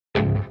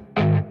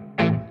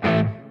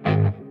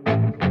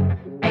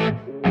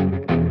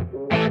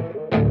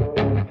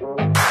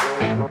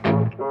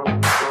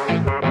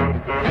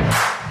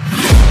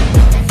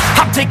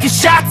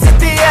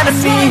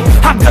enemy.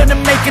 I'm gonna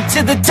make it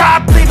to the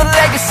top, leave a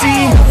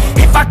legacy.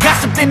 If I got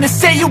something to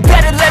say, you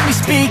better let me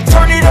speak.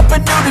 Turn it up a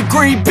new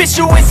degree, bitch,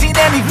 you ain't seen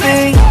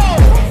anything.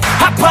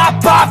 I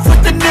pop off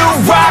with the new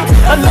rock,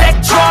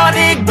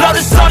 electronic, blow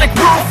the sonic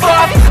roof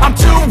up. I'm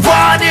too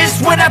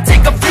honest when I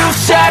take a few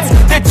shots.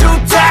 They're too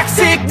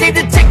toxic, need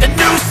to take the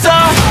noose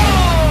off.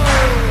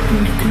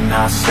 You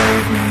cannot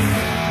save me,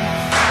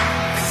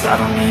 cause I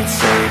don't need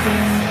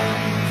saving.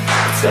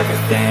 It's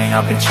everything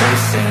I've been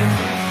chasing,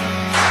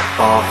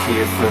 all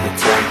here for the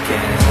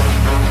taking.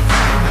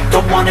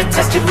 Don't wanna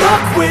test your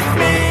luck with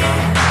me,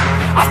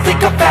 I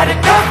think I've had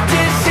enough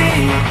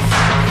disease.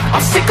 I'm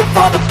sick of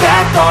all the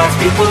bad thoughts,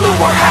 people who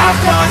are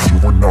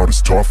half-nots. You are not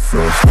as tough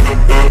as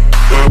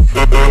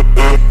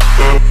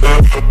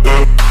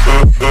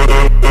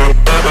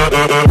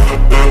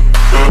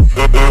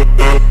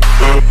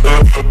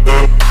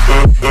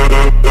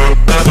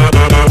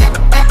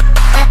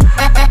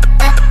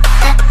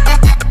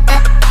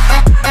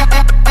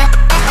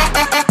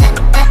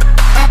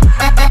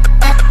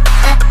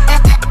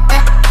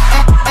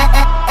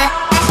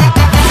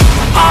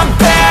I'm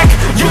back,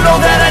 you know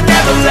that I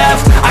never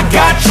left. I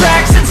got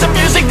tracks and some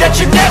music that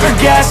you never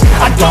guessed.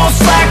 I don't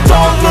slack,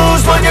 don't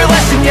lose, learn your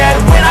lesson yet.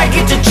 When I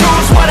get to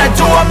choose what I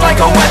do, I'm like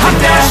a weapon. I'm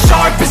not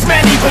sharp as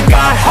many, but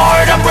got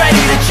hard. I'm ready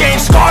to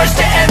change scars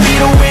to envy,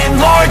 to win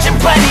large and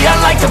plenty. I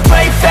like to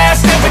play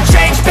fast, never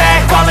change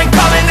back. Calling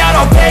out,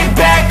 I'll pay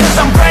back, cause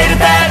I'm great at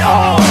that.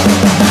 Oh,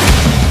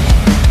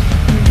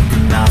 you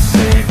cannot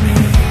save me,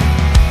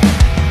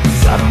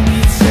 cause I don't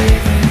need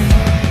saving.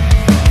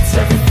 It's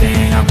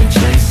everything I've been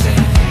chasing,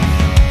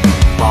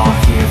 all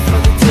here for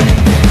the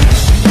taking.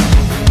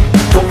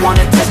 Don't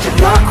wanna test your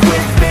luck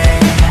with me,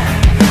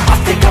 I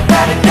think I've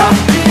had enough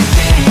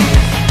disease.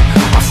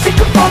 I'm sick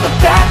of all the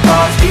bad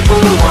thoughts, people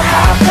who are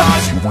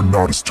half-nots. You are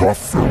not as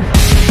tough though.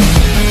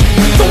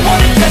 Don't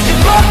wanna test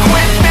your luck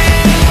with me,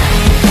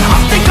 I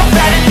think I've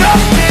had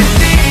enough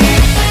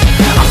disease.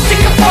 I'm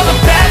sick of all the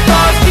bad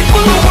thoughts,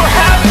 people who are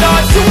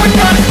half-nots. You are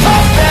not as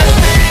tough as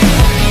me.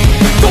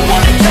 Don't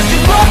wanna test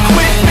your luck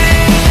with me,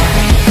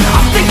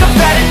 I think I've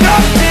had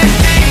enough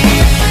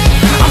disease.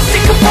 I'm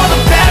sick of all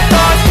the bad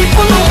thoughts,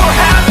 people who are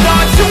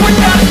half-nots. You are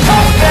not as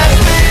tough as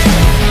me.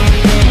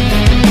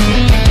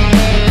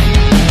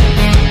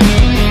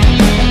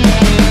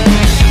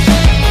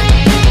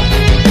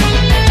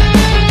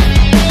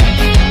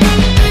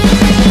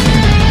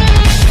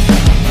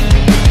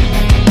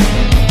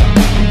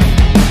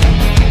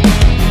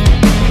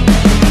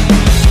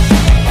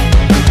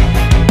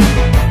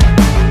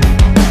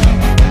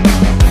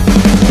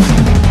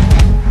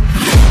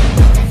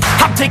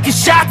 Taking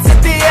shots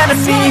at the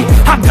enemy.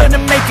 I'm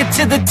gonna make it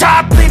to the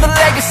top, leave a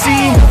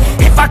legacy.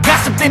 If I got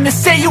something to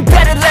say, you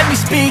better let me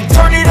speak.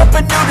 Turn it up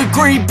a new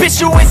degree,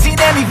 bitch, you ain't seen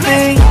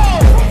anything.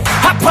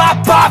 I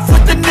pop off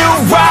with the new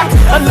rock,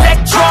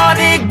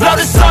 electronic, blow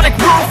the sonic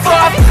roof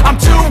up. I'm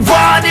too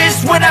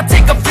honest when I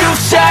take a few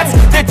shots.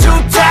 They're too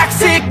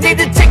toxic, need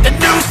to take the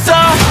noose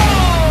off.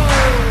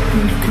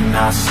 You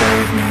cannot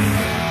save me,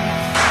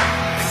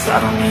 cause I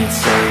don't need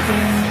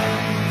saving.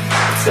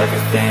 It's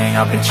everything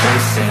I've been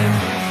chasing,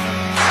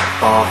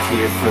 all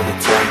here for the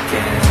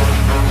taking.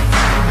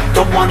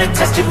 Don't wanna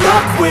test your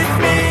luck with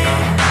me,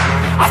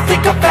 I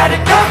think I've had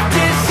enough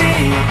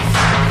disease.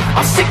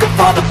 I'm sick of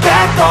all the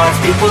bad thoughts,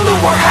 people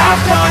who are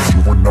half-nots.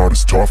 You are not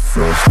as tough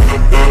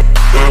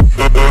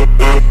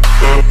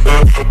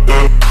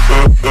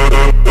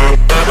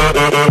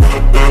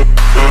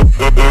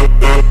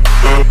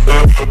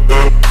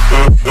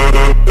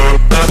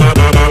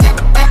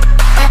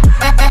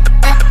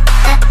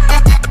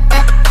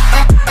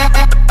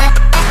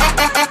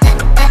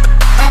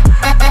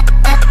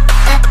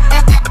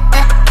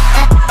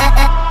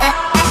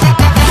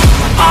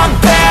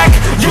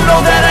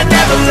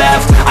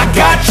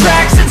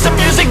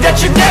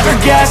you never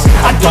guessed.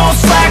 I don't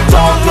slack,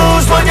 don't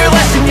lose, learn your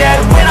lesson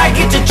yet. When I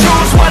get to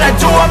choose what I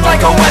do, I'm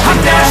like a weapon.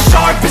 I'm not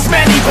sharp as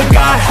many, but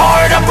got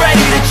hard. I'm ready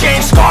to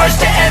change scars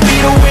to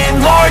envy, to win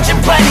large and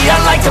plenty.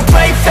 I like to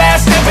play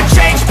fast, never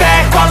change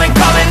back. Calling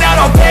out,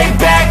 I'll pay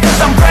back,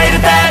 cause I'm great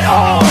at that.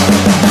 Oh,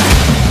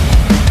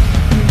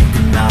 you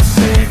cannot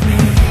save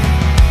me,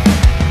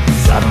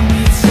 cause I don't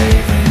need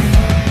saving.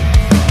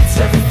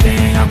 It's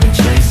everything I've been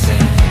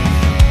chasing,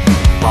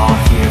 all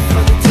here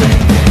for the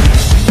taking.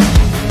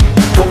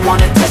 Don't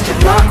wanna test your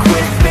luck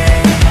with me,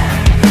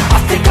 I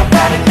think I've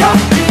had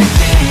enough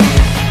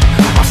disease.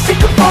 I'm sick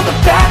of all the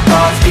bad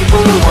thoughts, people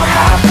who are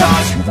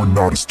half-nots. You are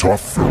not as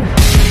tough though.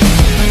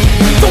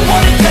 Don't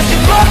wanna test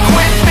your luck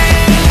with me,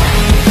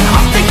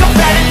 I think I've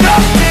had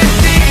enough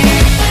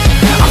disease.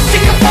 I'm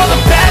sick of all the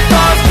bad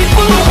thoughts,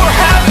 people who are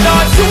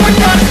half-nots. You are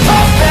not as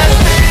tough as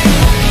me.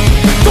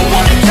 Don't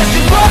wanna test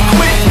your luck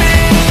with me,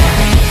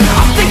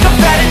 I think I've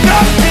had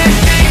enough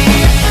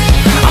disease.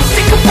 I'm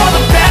sick of all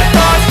the bad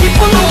thoughts,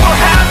 people who are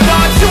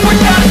half-nots. You are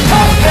not as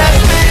tough as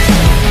me.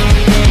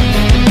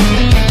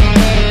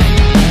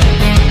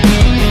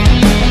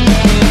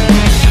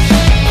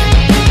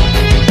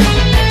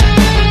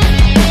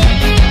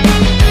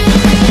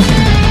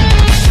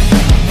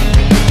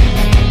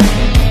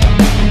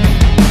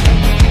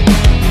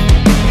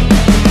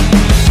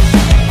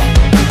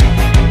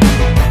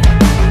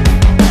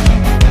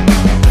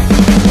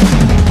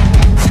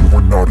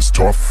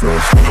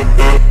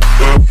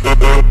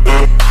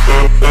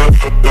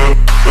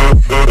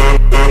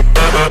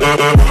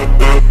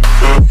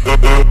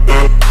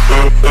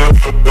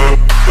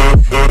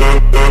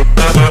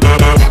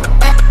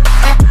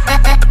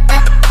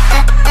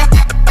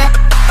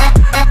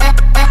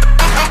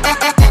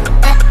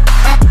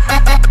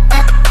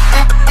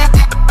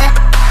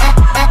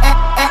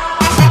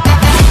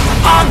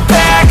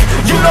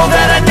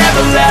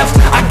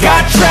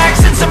 got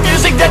tracks and some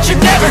music that you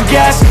never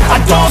guess. I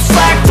don't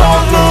slack,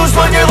 don't lose,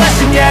 learn your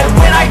lesson yet.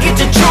 When I get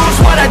to choose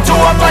what I do,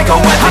 I'm like a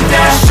weapon. I'm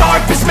not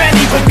sharp as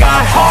many, but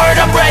got heart,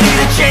 I'm ready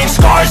to change.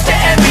 Scars to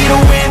envy, to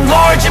win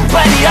large and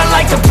plenty. I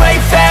like to play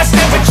fast,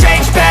 never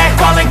change back.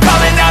 Calling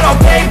out, I'll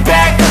pay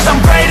back, cause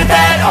I'm great at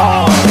that.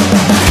 Oh,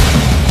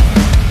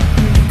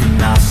 you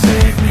cannot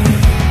save me,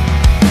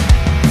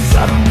 cause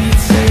I don't need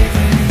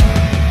saving.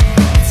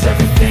 It's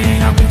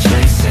everything I've been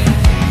chasing,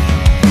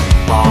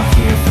 all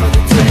here for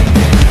the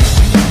taking.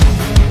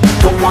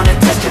 Don't wanna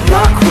test your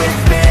luck with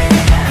me,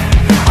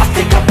 I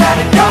think I've had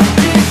enough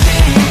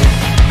defeat.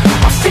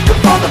 I'm sick of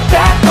all the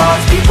bad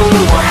thoughts, people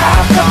who were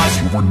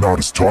half-nots. You were not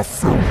as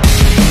tough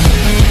though.